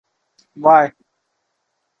Why?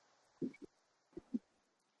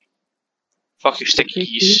 Fuck your sticky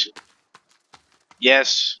keys.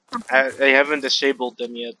 Yes, I haven't disabled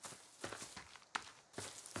them yet.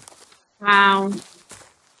 Wow.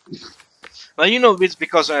 Well, you know it's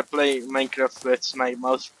because I play Minecraft with my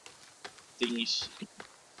mouse thingies.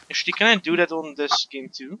 Actually, can I do that on this game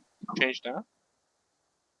too? Change that?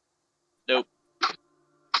 Nope.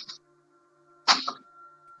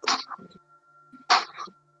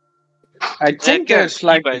 I think there's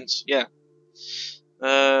like. Keybinds, yeah.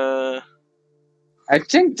 I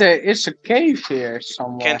think there is a cave here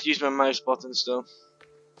somewhere. Can't use my mouse buttons though.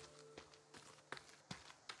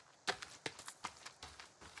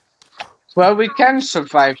 Well, we can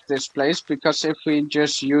survive this place because if we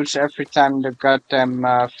just use every time the goddamn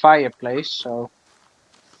fireplace, so.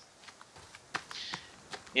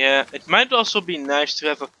 Yeah, it might also be nice to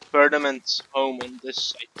have a permanent home on this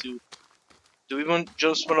side too. Do we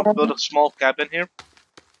just want to build a small cabin here?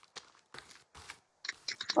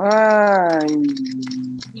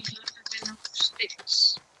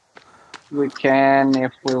 We can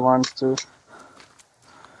if we want to.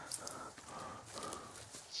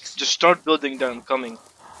 Just start building there, I'm coming.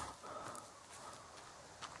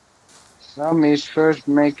 Well, me's first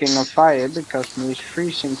making a fire because me's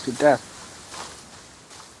freezing to death.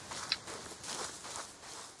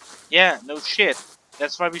 Yeah, no shit.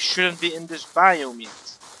 That's why we shouldn't be in this biome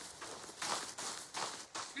yet.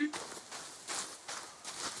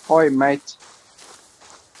 Oi, mate.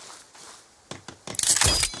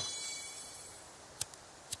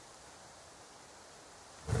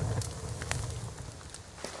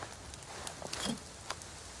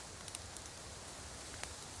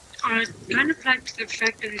 I kind of like the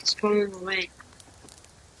fact that it's going away.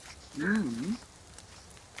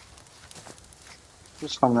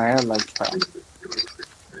 Just van een heel leuk spel.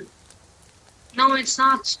 No, it's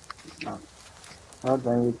not. Well,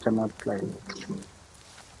 then you cannot play it.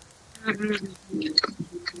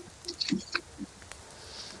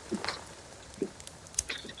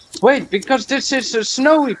 Wait, because this is a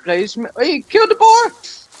snowy place. Hey, kill the boar!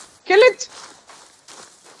 Kill it!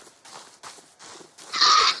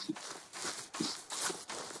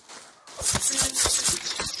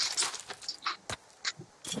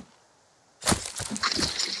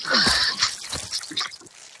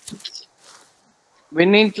 We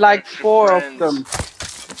need like 4 of them.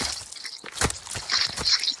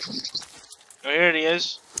 Oh, here he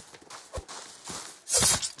is.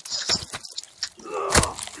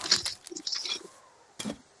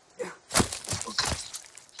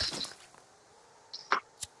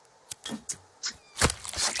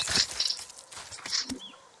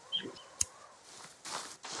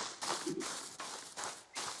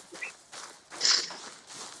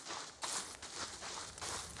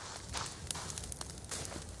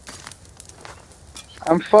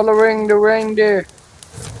 I'm following the reindeer.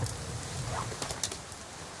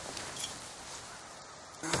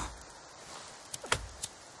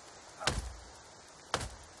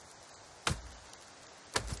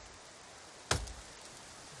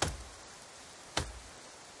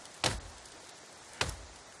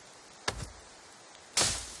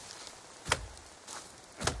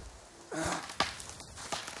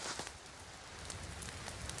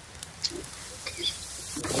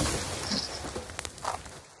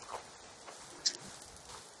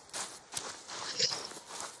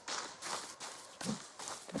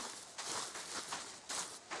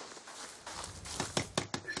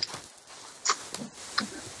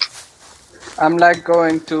 I'm like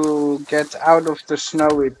going to get out of the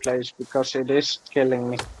snowy place because it is killing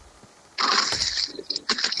me.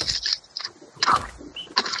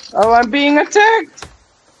 Oh, I'm being attacked!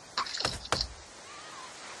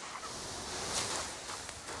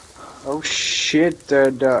 Oh shit,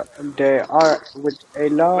 they are with a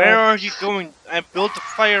lot. Where are you going? I built a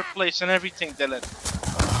fireplace and everything, Dylan.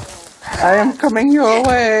 I am coming your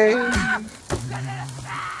way.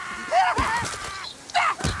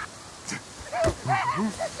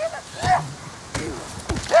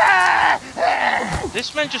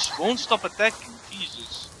 This man just won't stop attacking.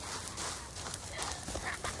 Jesus.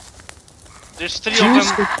 There's 3 of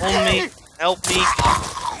them on me. Help me.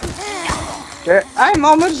 I'm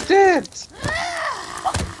almost dead.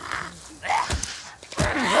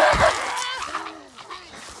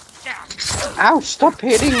 Ow, stop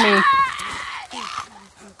hitting me.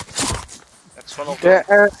 That's one of them.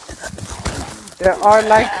 There are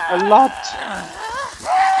like a lot.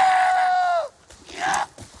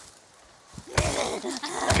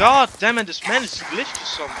 God damn it, this man is glitched or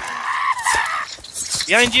something.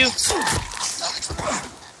 Behind you.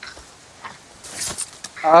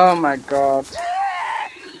 Oh my god.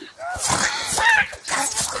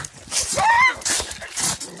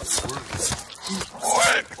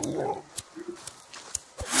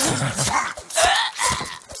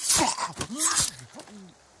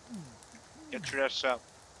 Get your ass out.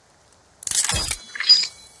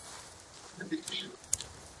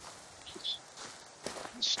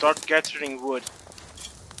 Start gathering wood.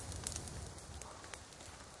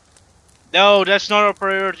 No, that's not our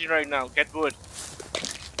priority right now. Get wood.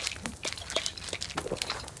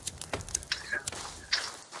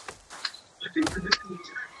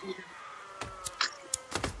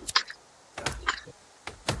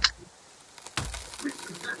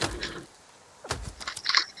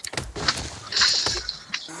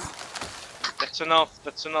 That's enough.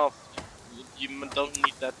 That's enough. You don't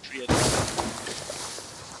need that tree anymore.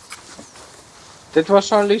 That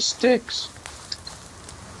was only sticks.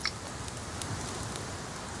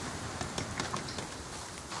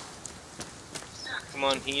 Come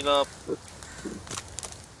on, heal up.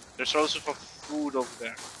 There's also some food over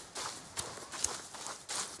there.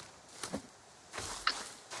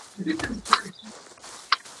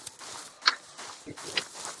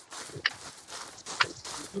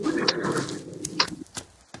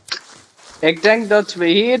 Ik denk dat we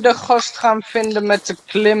hier de gast gaan vinden met de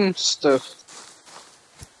klimstuff.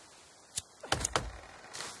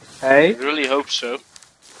 Hey? I really hope so.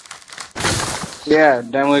 Yeah,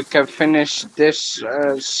 then we can finish this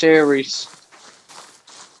series.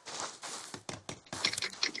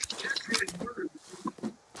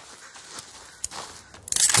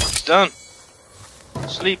 It's done.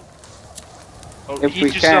 Sleep. Oh, If we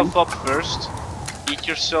heat yourself up first. Heat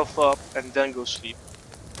yourself up and then go sleep.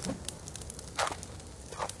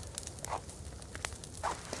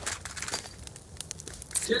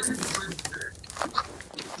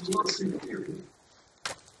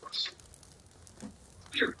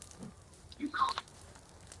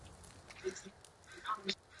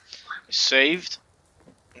 Saved.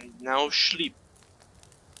 And now sleep.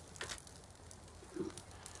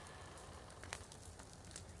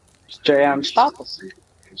 Is Jay aan het stappen?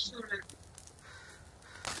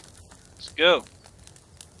 Let's go.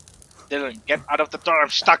 Dylan, get out of the door. I'm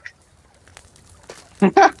stuck.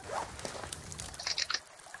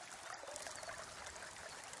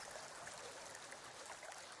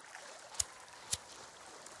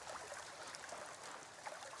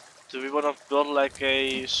 Do we want to build like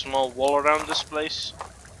a small wall around this place?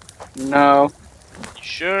 No. You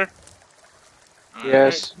sure?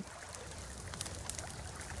 Yes.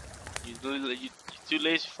 You too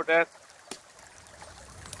lazy for that?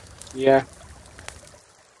 Yeah.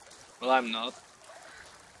 Well, I'm not.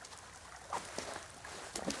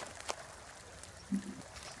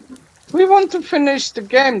 We want to finish the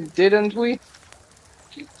game, didn't we?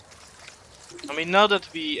 I mean, now that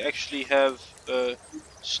we actually have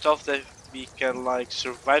stuff that we can like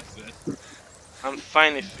survive with, I'm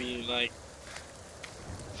fine if we like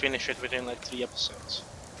finish it within like 3 episodes.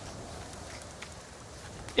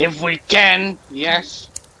 If we can, yes.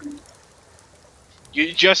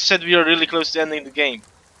 You just said we are really close to ending the game.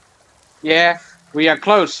 Yeah, we are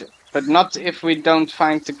close. But not if we don't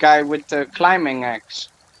find the guy with the climbing axe.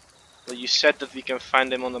 Well, you said that we can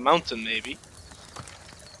find him on the mountain, maybe.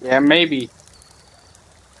 Yeah, maybe.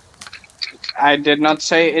 I did not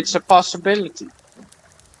say it's a possibility.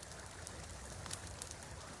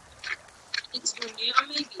 It's only a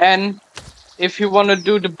maybe. And if you want to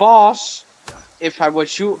do the boss, if I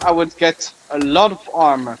was you, I would get a lot of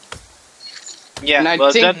armor. Yeah, And I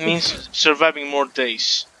but think that means surviving more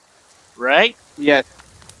days, right? Yes.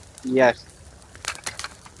 Yes.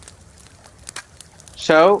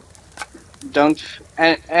 So, don't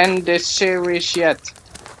end this series yet.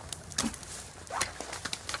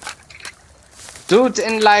 Do it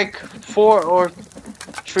in like 4 or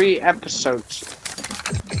 3 episodes.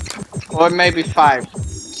 Or maybe 5.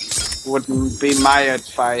 Would be my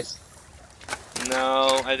advice.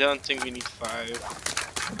 No, I don't think we need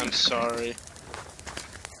 5. I'm sorry.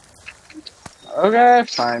 Okay,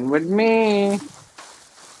 fine with me.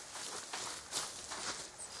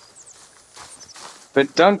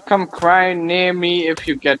 But don't come crying near me if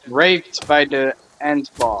you get raped by the end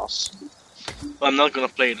boss. Well, I'm not gonna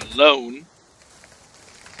play it alone.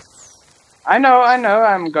 I know,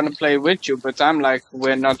 I'm gonna play with you, but I'm like,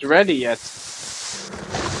 we're not ready yet.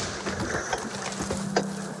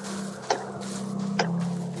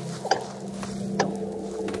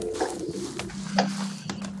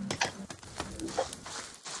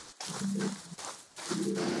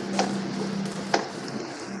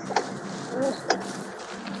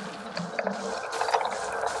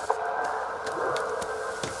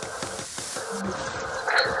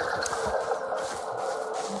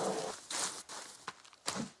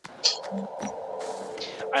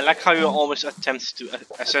 I like how you always attempt to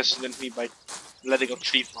assassinate me by letting a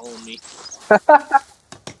tree follow me.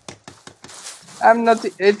 I'm not.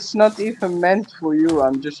 It's not even meant for you.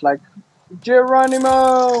 I'm just like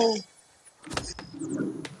Geronimo.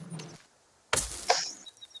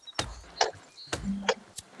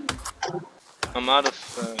 I'm out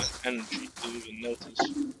of energy to even notice.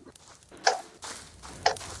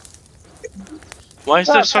 Why is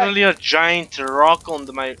there suddenly a giant rock on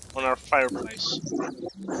our fireplace?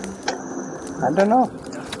 I don't know.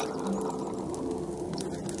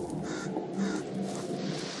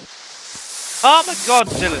 Oh my god,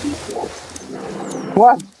 Dylan!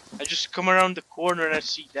 What? I just come around the corner and I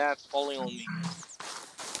see that falling on me.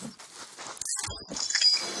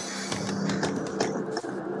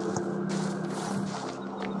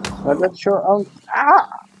 But that's your own. Ah!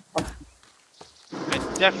 I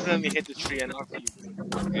definitely hit the tree and after you.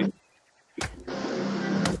 Okay.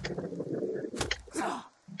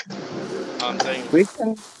 I'm telling you.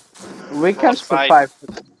 We can Frostbite. survive.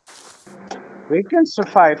 We can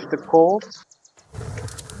survive the cold.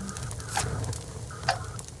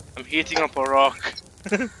 I'm heating up a rock.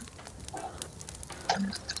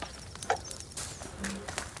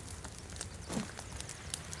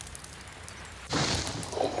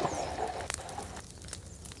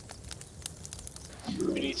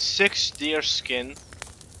 We need 6 deer skin,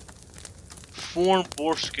 4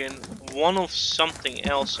 boar skin, 1 of something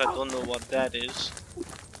else, I don't know what that is.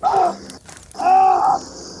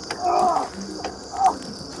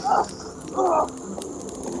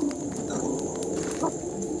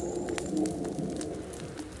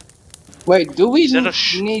 Wait, do we Is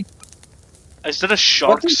need? that a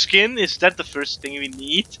shark skin? Is that the first thing we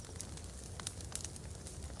need?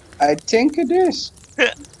 I think it is.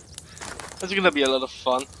 That's gonna be a lot of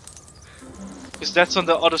fun. Because that's on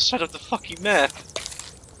the other side of the fucking map.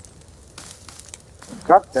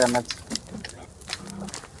 God damn it.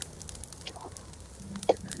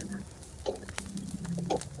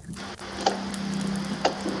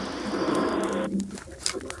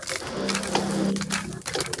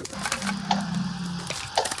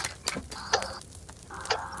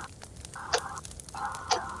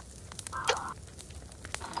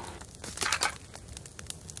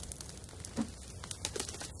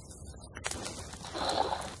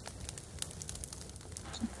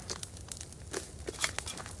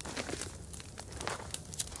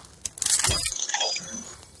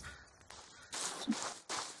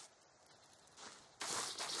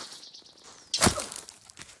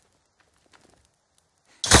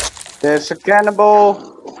 There's a cannibal.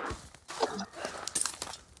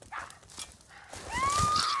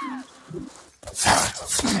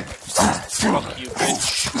 Fuck you,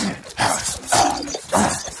 bitch.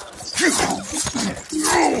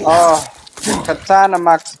 Oh, de katana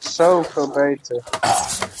maakt het zoveel beter.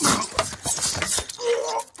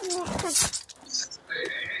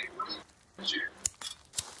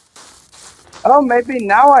 Oh, maybe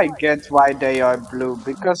now I get why they are blue,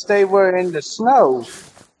 because they were in the snow.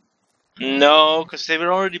 No, because they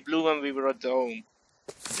were already blue when we were at the home.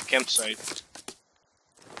 The campsite.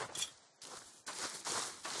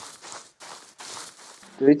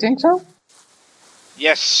 Do you think so?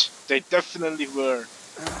 Yes, they definitely were.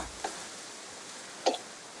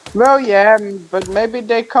 Well, yeah, but maybe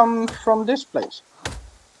they come from this place.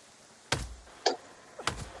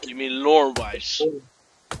 You mean lore-wise?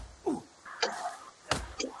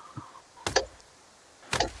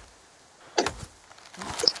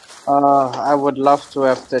 I would love to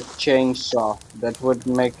have that chainsaw. That would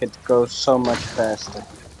make it go so much faster.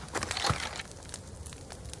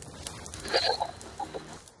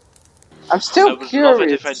 I'm still I would curious. love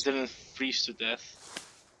it if I didn't freeze to death.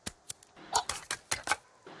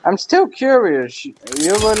 I'm still curious.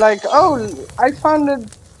 You were like, oh, I found a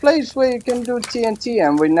place where you can do TNT,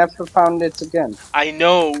 and we never found it again. I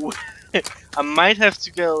know. I might have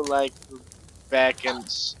to go like back and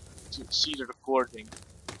see the recording.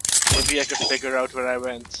 Maybe I could figure out where I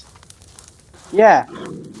went. Yeah,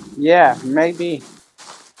 maybe.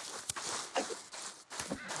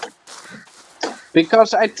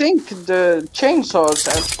 Because I think the chainsaw is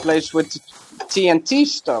at the place with the TNT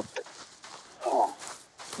stuff.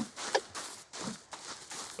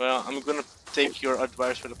 Well, I'm gonna take your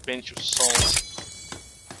advice with a pinch of salt.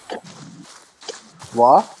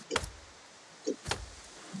 What?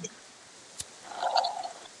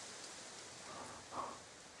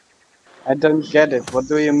 I don't get it. What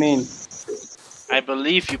do you mean? I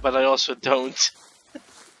believe you, but I also don't.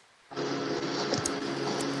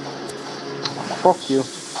 Fuck you.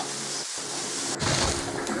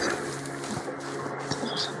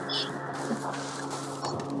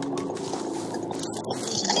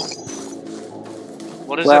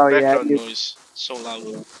 What is Well, that yeah, background noise? So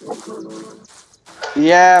loud.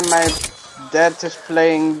 yeah, my dad is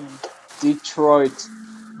playing Detroit.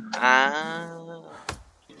 Ah.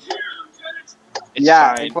 It's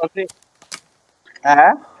Ja, fine.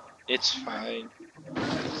 It's fine.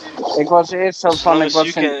 Ik was eerst zo As van, long as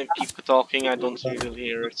you can keep talking, I don't really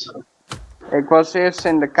hear it. ik was eerst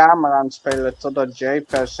in de kamer aan het spelen totdat Jay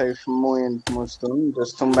per se vermoeiend moest doen.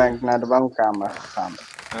 Dus toen ben ik naar de woonkamer gegaan.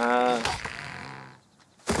 Ah.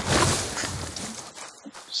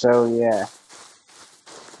 So yeah.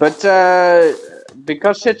 But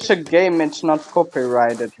because it's a game, it's not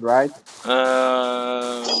copyrighted, right?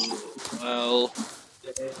 Well,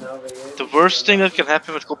 the worst thing that can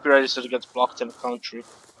happen with copyright is that it gets blocked in a country.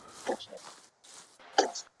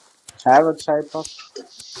 Ja, wat zei je pas?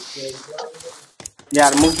 Ja,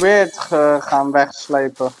 dan moet ik weer het gaan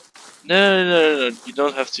wegslepen. No. You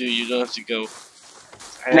don't have to. You don't have to go.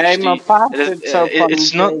 Nee, mijn pa zit zo van...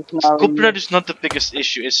 It's not. Copyright is not the biggest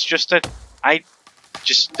issue. It's just that I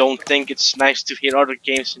just don't think it's nice to hear other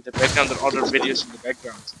games in the background or other videos in the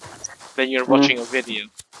background when you're watching a video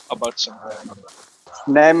about something.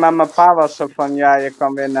 Nee, maar mijn pa was zo van, ja, je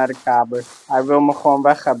kan weer naar de kamer. Hij wil me gewoon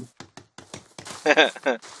weg hebben.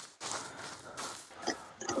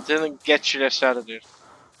 Then get your ass out of there.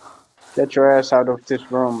 Get your ass out of this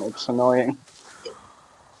room, it's annoying.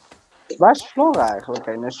 Waar is Flora eigenlijk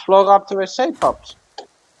heen? Is Flora op de wc, paps?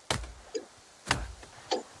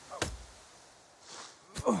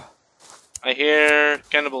 I hear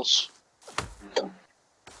cannibals.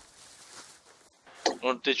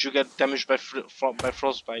 Or did you get damaged by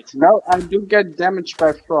frostbite? No, I do get damaged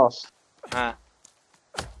by frost. Ah.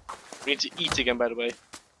 We need to eat again, by the way.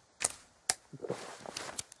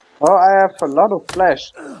 Oh, I have a lot of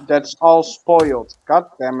flesh. That's all spoiled.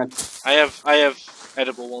 God damn it. I have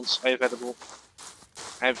edible ones.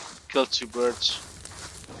 I've killed 2 birds.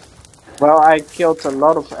 Well, I killed a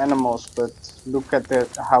lot of animals, but look at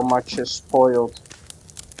how much is spoiled.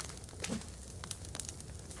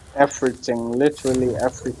 Everything, literally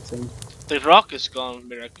everything. The rock is gone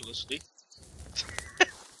miraculously.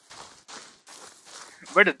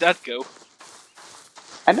 Where did that go?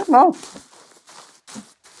 I don't know.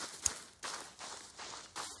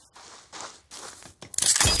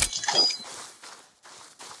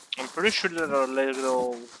 I'm pretty sure that our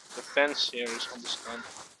little defense here is almost done.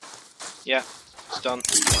 Yeah, it's done.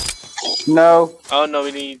 No. Oh no,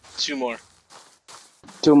 we need 2 more.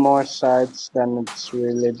 2 more sides, then it's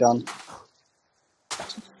really done.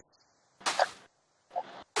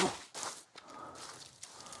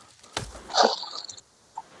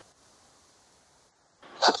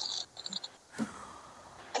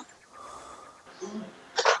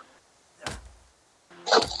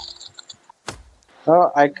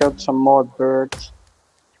 Oh, I killed some more birds.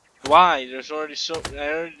 Why? There's already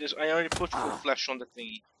I already put full flesh on the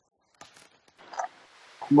thingy.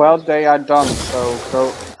 Well, they are done,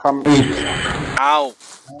 so come eat. Ow!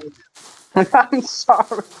 I'm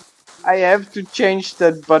sorry. I have to change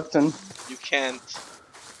that button. You can't.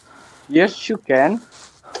 Yes, you can.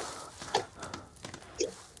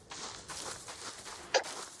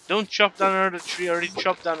 Don't chop down another tree. I already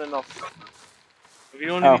chopped down enough. We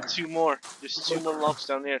only need 2 more. There's 2 more logs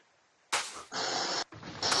down here.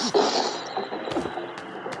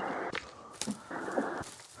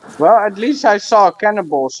 Well, at least I saw a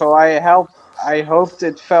cannibal, so I hoped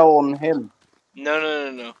it fell on him.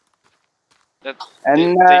 No. They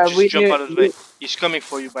just jump out of the way. He's coming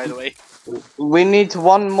for you, by the way. We need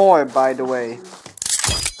 1 more, by the way.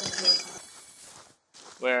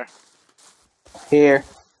 Where? Here.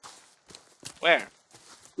 Where?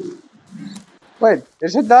 Wait,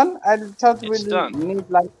 is it done? I thought we done. need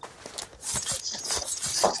like...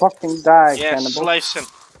 Fucking die, Yeah, cannibal. slice him.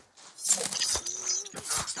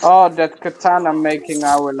 Oh, that katana making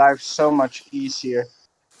our life so much easier.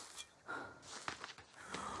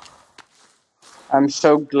 I'm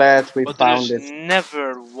so glad we found it. But there's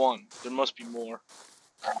never 1. There must be more.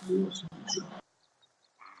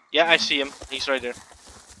 Yeah, I see him. He's right there.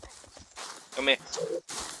 Come here.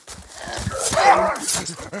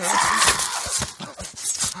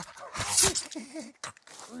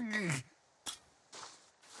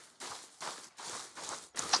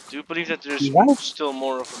 Do you believe that there's still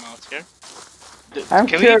more of them out here? I'm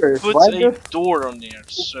curious. Can we put a door on there?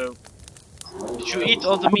 So, did you eat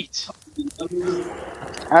all the meat?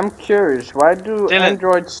 I'm curious. Why do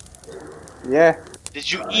androids? Yeah.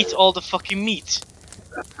 Did you eat all the fucking meat?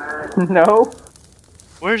 No.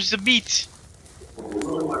 Where's the meat?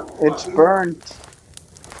 It's burnt.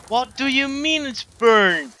 What do you mean it's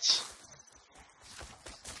burnt?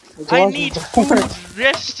 I need food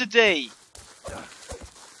yesterday.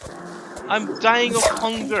 I'm dying of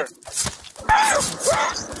hunger.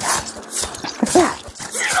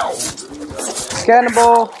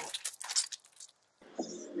 Cannibal!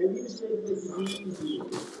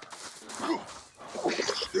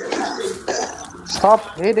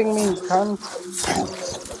 Stop hitting me, cunt!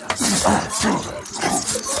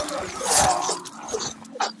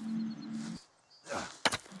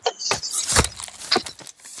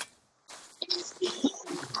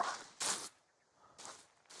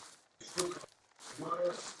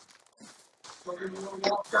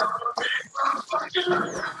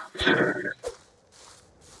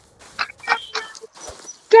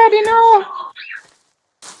 Daddy, no!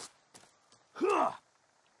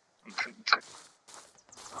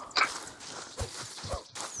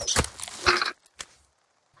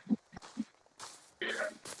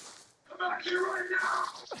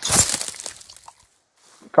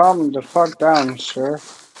 Calm the fuck down, sir.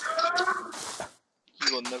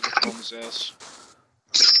 He will never calm his ass.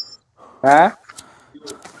 Huh?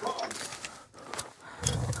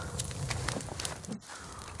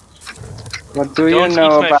 What do you Don't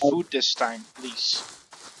know eat my about? food this time, please.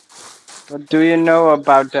 What do you know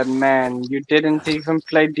about that man? You didn't even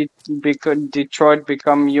play Detroit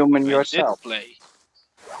Become Human I did yourself. play.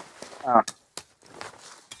 Oh.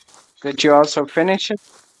 Did you also finish it?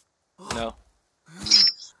 No.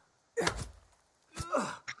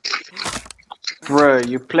 Bruh,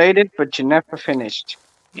 you played it, but you never finished.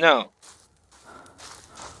 No.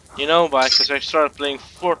 You know why? Because I started playing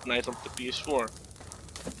Fortnite on the PS4.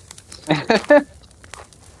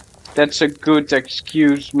 That's a good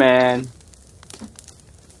excuse, man.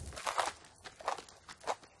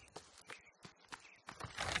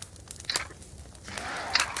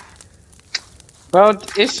 Well,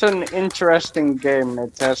 it's an interesting game.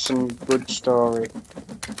 It has some good story.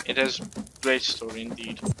 It has great story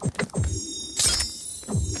indeed.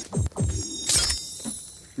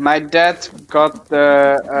 My dad got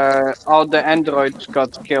the all the androids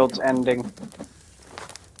got killed ending.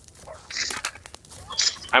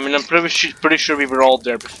 I mean, I'm pretty sure we were all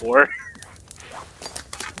there before.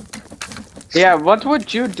 Yeah, what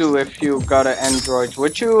would you do if you got an android?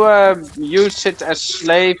 Would you use it as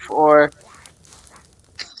slave or?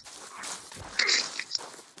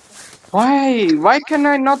 Why? Why can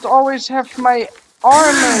I not always have my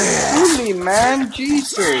armor fully, man?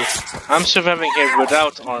 Jesus. I'm surviving here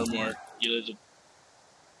without armor, you little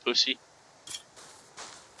pussy.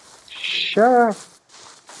 Sure.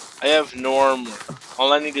 I have no armor.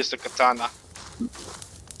 All I need is the katana.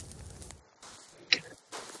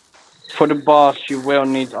 For the boss, you will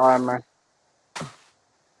need armor.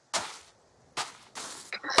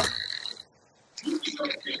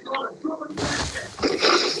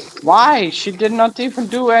 Why? She did not even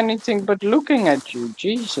do anything but looking at you.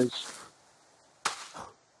 Jesus.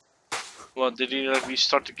 Well, did he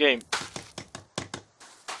restart the game?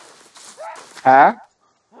 Huh?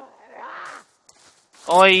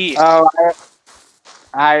 Oi! Oh,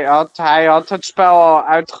 hij had het spel al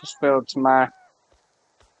uitgespeeld, maar...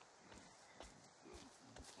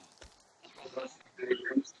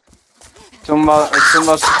 Toen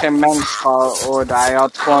was er geen mens geworden. Hij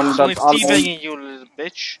had gewoon dat Only alle... you little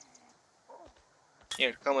bitch.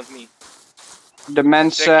 Here, come with me. De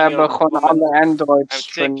mensen hebben gewoon alle androids I'm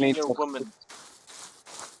taking your vernietigd. woman.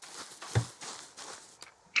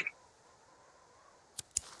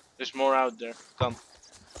 There's more out there. Come.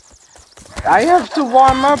 I have to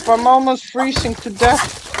warm up. I'm almost freezing to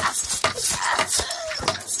death.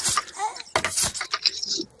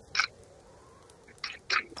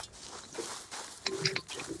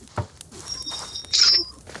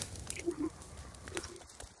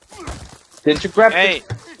 Did you grab Hey!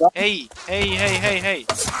 the... Hey! Hey! Hey! Hey! Hey!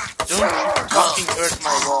 Don't you fucking hurt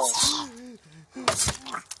my walls.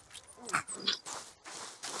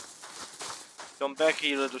 Come back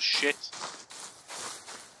here, you little shit.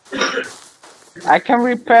 I can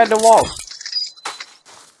repair the wall.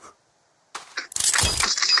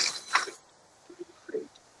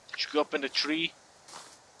 Did you go up in the tree?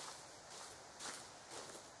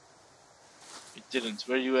 You didn't.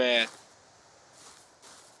 Where you at?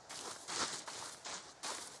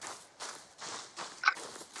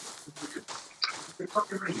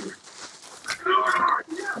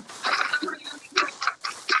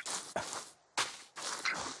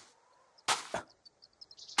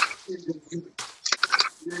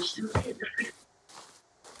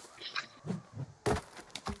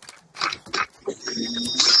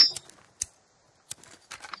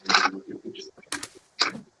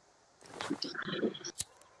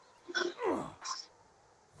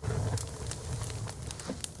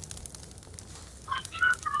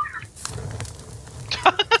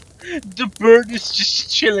 The bird is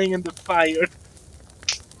just chilling in the fire.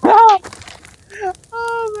 The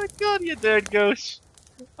Oh my god, yeah, there it goes.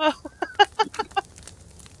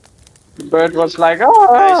 bird was like,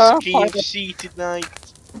 Nice fire. KFC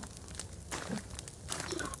tonight.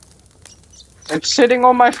 It's sitting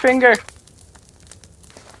on my finger.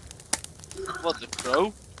 What the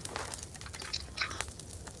crow?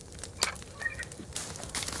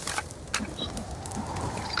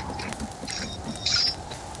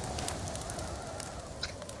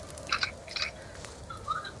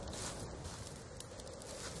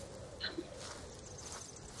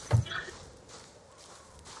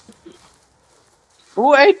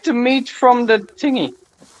 Who ate the meat from the thingy?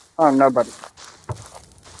 Oh, nobody.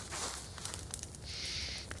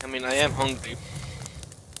 I mean, I am hungry.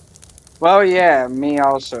 Well, yeah, me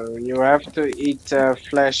also. You have to eat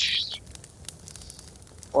flesh.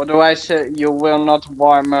 Otherwise, you will not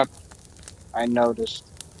warm up. I noticed.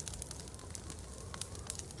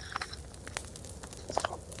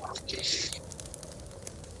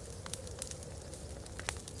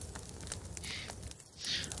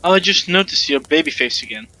 Oh, I just noticed your baby face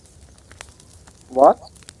again. What?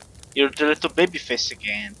 You're the little baby face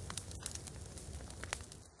again.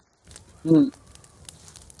 Hmm.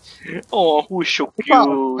 Oh, who's so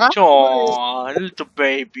cute? Oh, little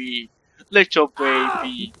baby. Little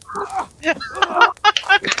baby.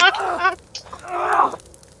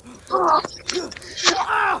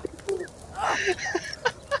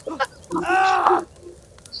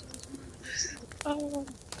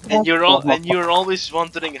 And you're always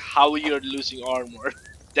wondering how you're losing armor.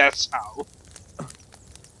 That's how.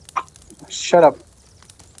 Shut up.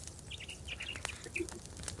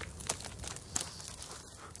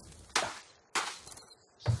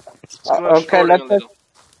 Let's go Okay, exploring a let's. little.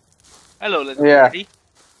 Hello, little Yeah. lady.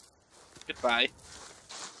 Goodbye.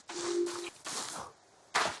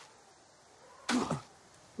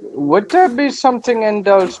 Would there be something in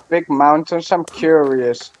those big mountains? I'm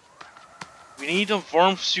curious. We need a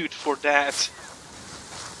warm suit for that.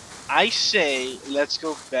 I say let's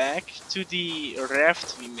go back to the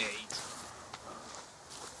raft we made.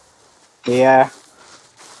 Yeah.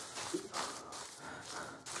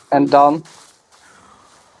 And done.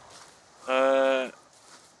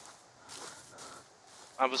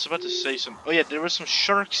 I was about to say some. Oh yeah, there were some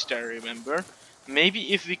sharks there. Remember?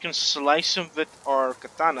 Maybe if we can slice them with our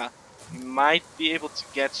katana, we might be able to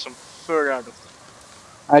get some fur out of them.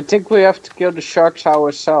 I think we have to kill the sharks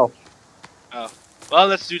ourselves. Oh, well,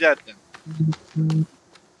 let's do that then.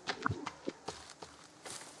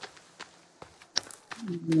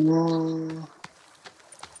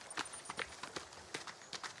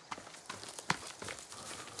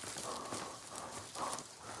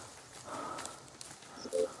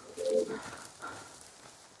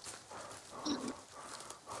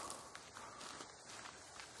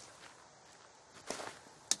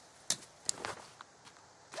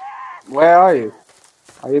 Where are you?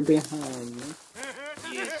 Are you behind me?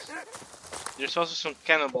 Yes. There's also some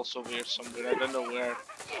cannibals over here somewhere. I don't know where.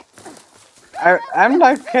 I'm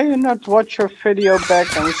like, can you not watch your video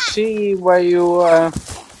back and see where you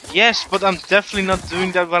Yes, but I'm definitely not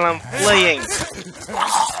doing that while I'm playing.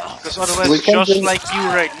 Because otherwise, We can just do- like you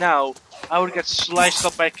right now, I would get sliced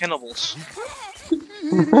up by cannibals.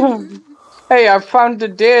 Hey, I found the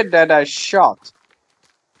deer that I shot.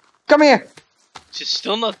 Come here. She's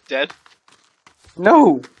still not dead.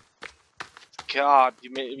 No. God,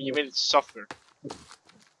 you made it suffer.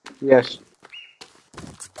 Yes.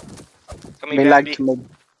 Come Me here, like Bambi. to make.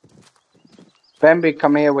 Bambi,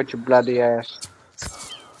 come here with your bloody ass.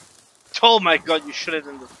 Oh my god, you shot it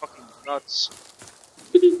in the fucking nuts.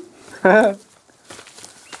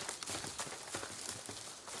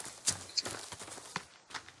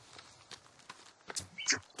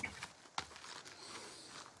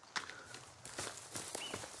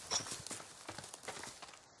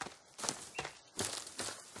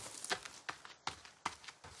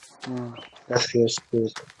 That feels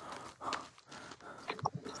good.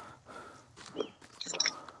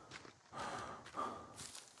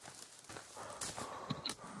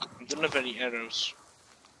 I don't have any arrows.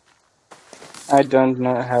 I don't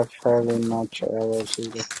have very much arrows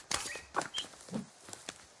either.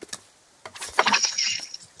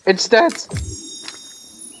 It's dead.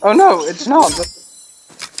 Oh no, it's not.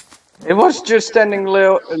 It was just standing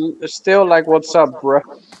still like, what's up, bruh?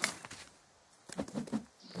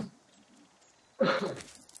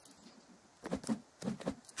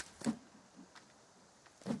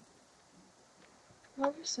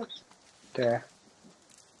 What is it? There.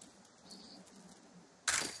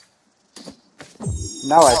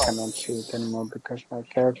 Now I cannot see it anymore because my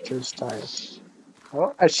character is tired.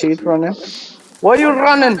 Oh, I see it running. Why are you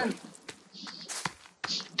running?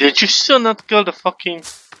 Did you still not kill the fucking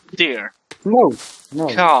deer? No, no.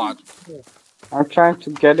 God. I'm trying to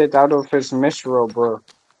get it out of his miserable,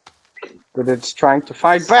 but it's trying to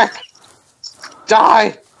fight back.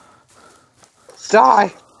 Die!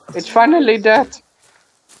 Die! It's finally dead.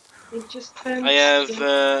 It just I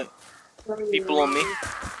have people on me.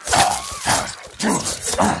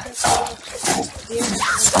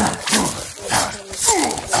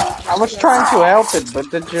 I was trying to help it,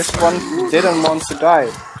 but it just didn't want to die.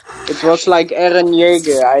 It was like Eren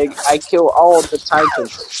Yeager. I kill all the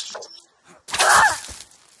titans.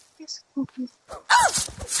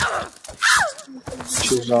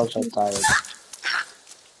 She's also tired.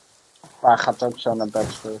 Maar hij gaat ook zo naar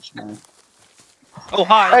bed volgens mij. Oh,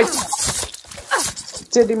 hi. Hey!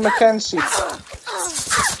 Tiddy Mackenzie.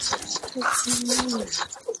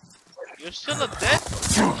 You're still not dead?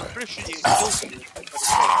 I'm pretty sure you killed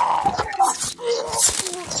me.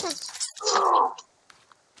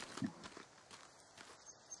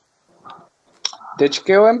 Did you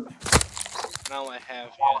kill him? Now I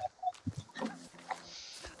have, yeah.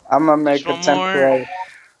 I'm gonna make There's a one more. temporary.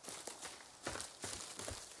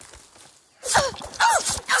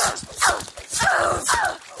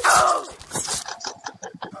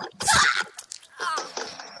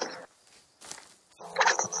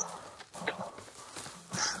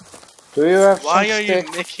 Do you have Why some are stick?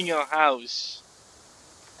 you making your house?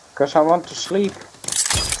 Because I want to sleep.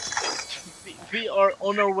 We are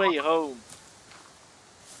on our way home.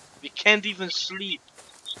 We can't even sleep.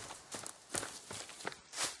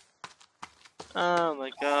 Oh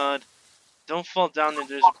my god. Don't fall down and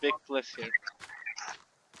there's a big cliff here.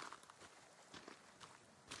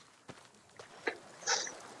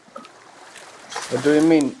 What do you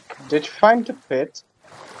mean? Did you find the pit?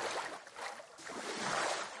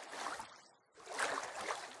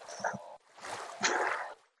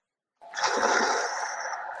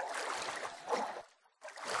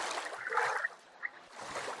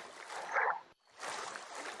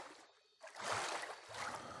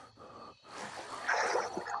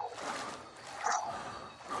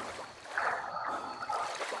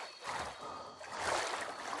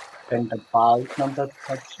 In de buik naar dat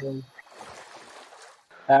gaat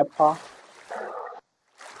Peppa.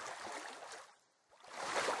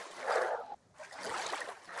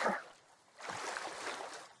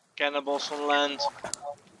 Cannibals on land.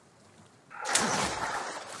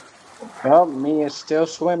 Well, me is still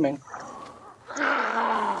swimming.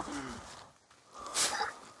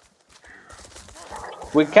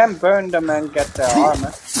 We can burn them and get their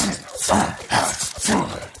armor.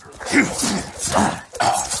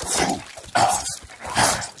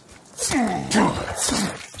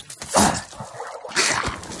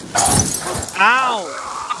 Ow!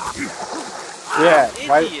 Yeah,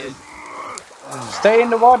 why? Idiot! Stay in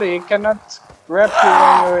the water. He cannot grab you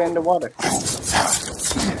when you're in the water.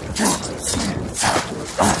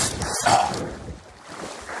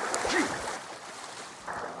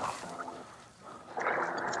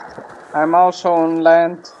 I'm also on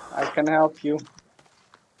land. I can help you.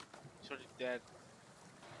 It's already dead.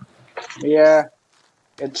 Yeah,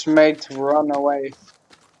 it's made to run away.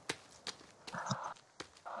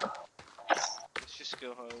 Let's just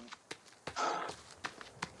go home.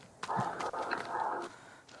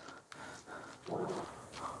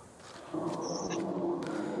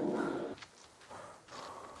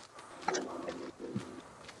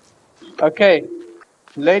 Okay,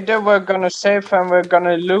 later we're gonna save and we're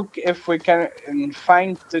gonna look if we can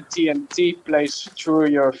find the TNT place through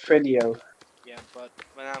your video. Yeah, but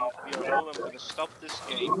when we are home, I'm gonna stop this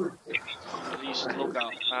game. At least log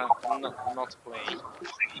out. Not play.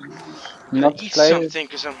 I'm gonna Not eat play. something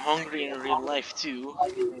because I'm hungry in real life too.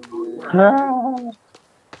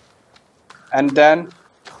 And then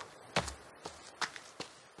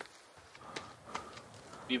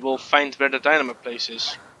We will find where the dynamite place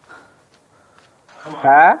is.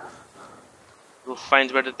 huh? We'll find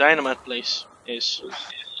where the dynamite place is.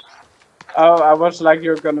 Oh, I was like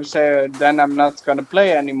you're gonna say then I'm not gonna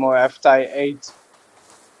play anymore after I ate.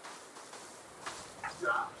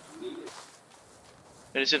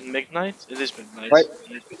 Is it midnight? It is midnight. Right.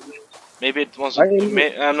 Maybe it wasn't.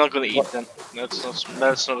 Why- I'm not gonna eat then.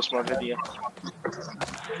 That's not a smart idea.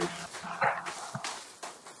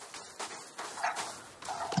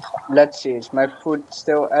 Let's see, is my food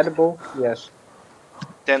still edible? Yes.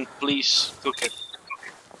 Then please cook it.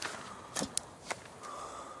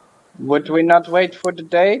 Would we not wait for the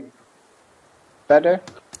day? Better?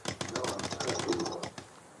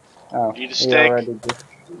 Oh, Eat a we steak. already did.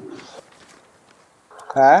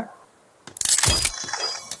 Huh?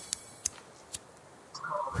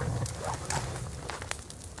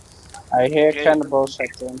 I hear Okay. cannibals, I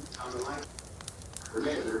think.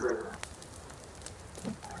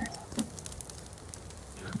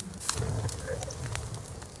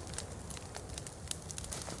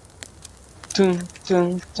 Dun,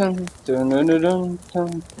 dun, dun, dun, dun, dun,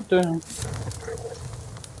 dun, dun.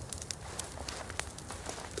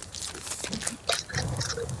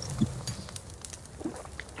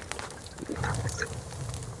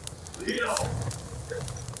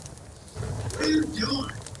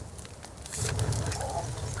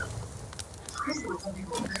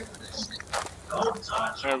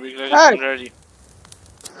 Alright, we got this Hey, one ready.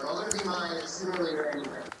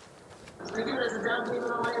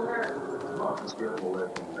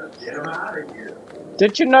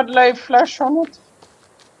 did you not lay flesh on it?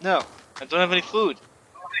 No, I don't have any food.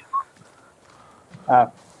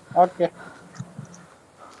 Ah, okay.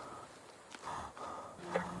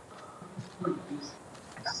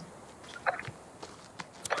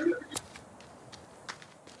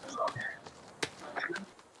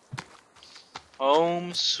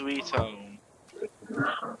 Home sweet home.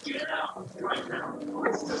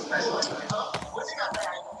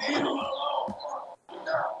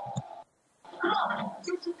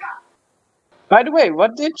 By the way,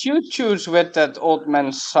 what did you choose with that old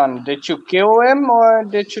man's son? Did you kill him or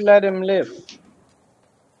did you let him live?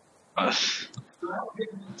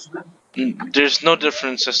 There's no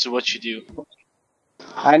difference as to what you do.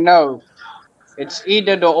 I know. It's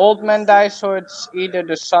either the old man dies or it's either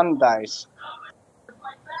the son dies.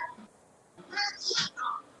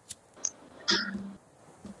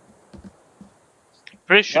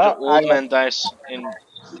 Pretty sure the Well, old man dies in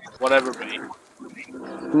whatever way.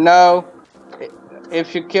 no.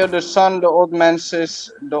 If you kill the son, the old man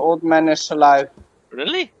is alive.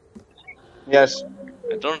 Really? Yes.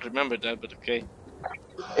 I don't remember that, but okay.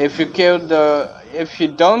 If you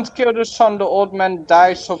don't kill the son, the old man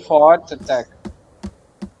dies of a heart attack.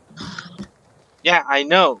 Yeah, I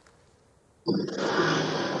know.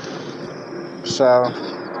 So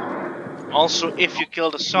Also, if you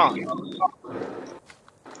kill the son.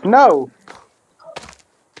 no.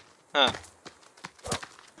 Huh.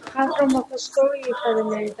 Gaat er nog een story verder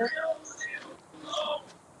mee?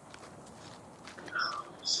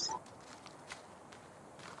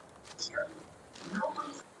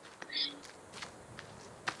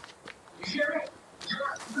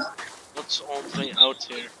 What's all the way out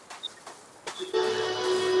here?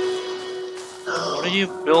 What are you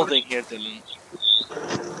building here, Dylan?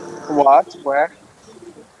 What? Where?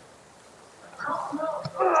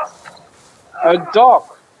 A dog.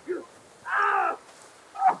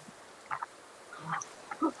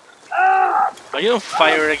 Are you on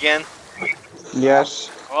fire again? Yes.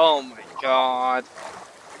 Oh my god.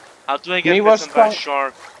 How do I get Me was bitten by a trying.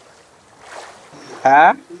 shark?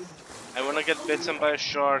 Huh? I wanna get bitten by a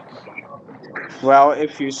shark. Well,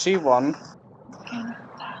 if you see one,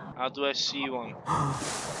 How do I see one?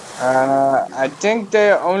 I think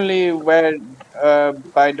they only were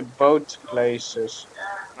by the boat places.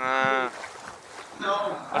 Ah.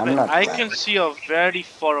 I'm Okay, not I that. can see a very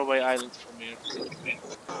far away island from here.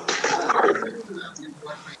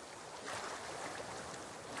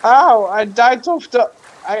 Ow!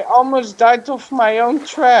 I almost died of my own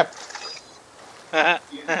trap. I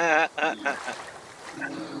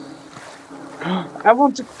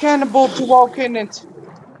want a cannibal to walk in it.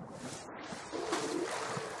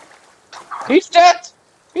 He's dead!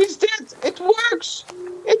 He's dead! It works!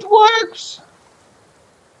 It works!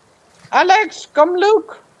 Alex, come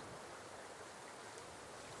look!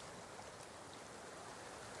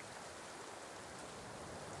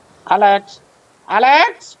 Alex!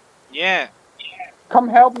 Alex! Yeah, Come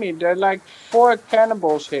help me. There are like 4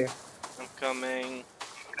 cannibals here. I'm coming.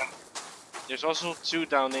 There's also 2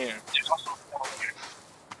 down here.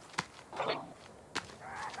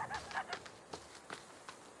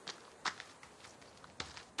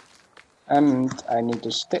 And I need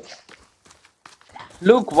a stick.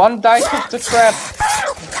 Look, one died of the trap.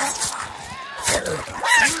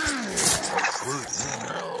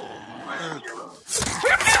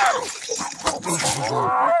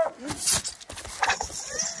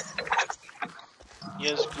 He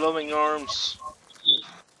has glowing arms.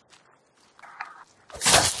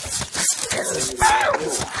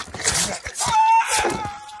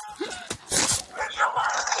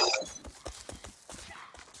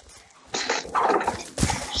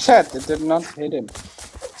 Shit, it did not hit him.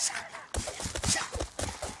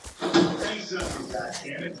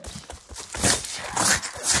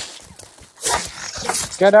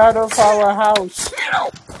 Get out of our house.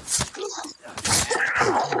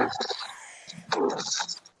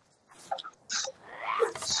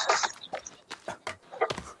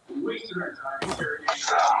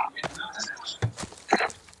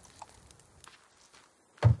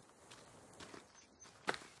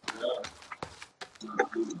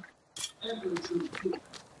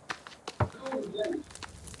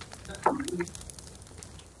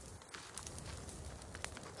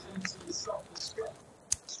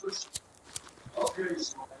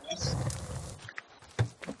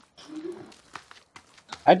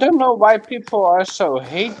 I don't know why people are so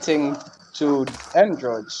hating to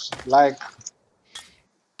androids. Like,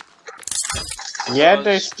 yeah,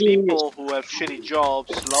 they Because still. people who have shitty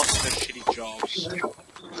jobs lost their shitty jobs.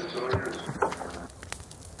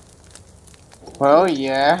 Well,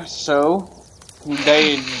 yeah. So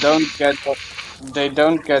they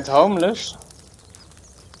don't get homeless.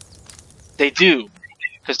 They do,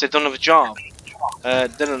 because they don't have a job.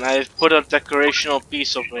 Then I've put a decorational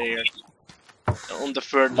piece over here on the Like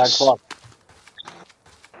furnace. what?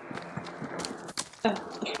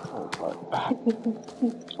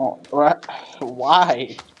 Oh, what?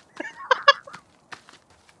 Why?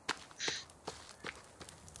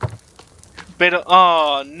 But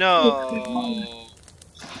oh no,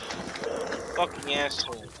 fucking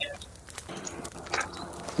asshole!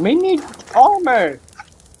 We need armor.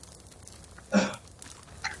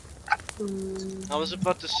 I was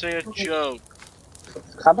about to say a joke.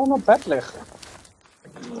 Ga dan op bed liggen.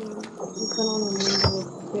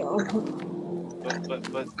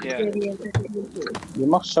 But yeah, Je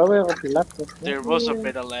mag zo weer op je laptop. there was a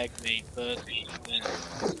bit of lag made, but yeah.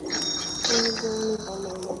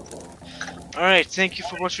 Alright, thank you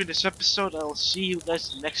for watching this episode. I will see you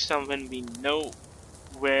guys next time when we know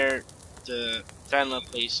where the final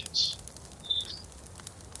place is.